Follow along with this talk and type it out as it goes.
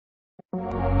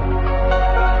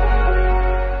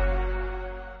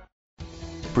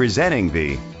Presenting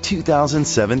the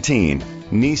 2017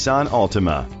 Nissan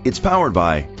Altima. It's powered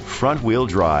by front-wheel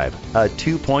drive, a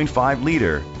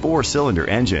 2.5-liter 4-cylinder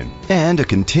engine, and a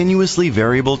continuously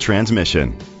variable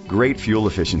transmission. Great fuel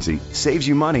efficiency saves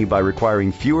you money by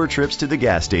requiring fewer trips to the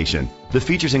gas station. The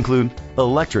features include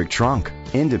electric trunk,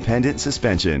 independent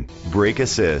suspension, brake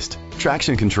assist,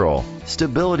 traction control,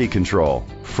 stability control,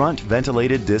 front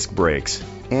ventilated disc brakes,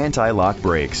 anti-lock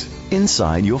brakes.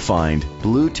 Inside you'll find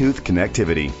Bluetooth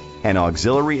connectivity, an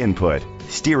auxiliary input,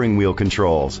 steering wheel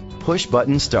controls, push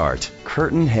button start,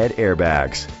 curtain head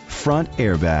airbags, front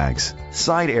airbags,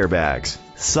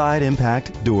 side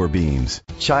impact door beams,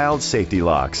 child safety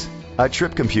locks, a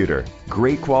trip computer.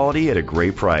 Great quality at a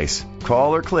great price.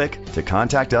 Call or click to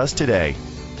contact us today.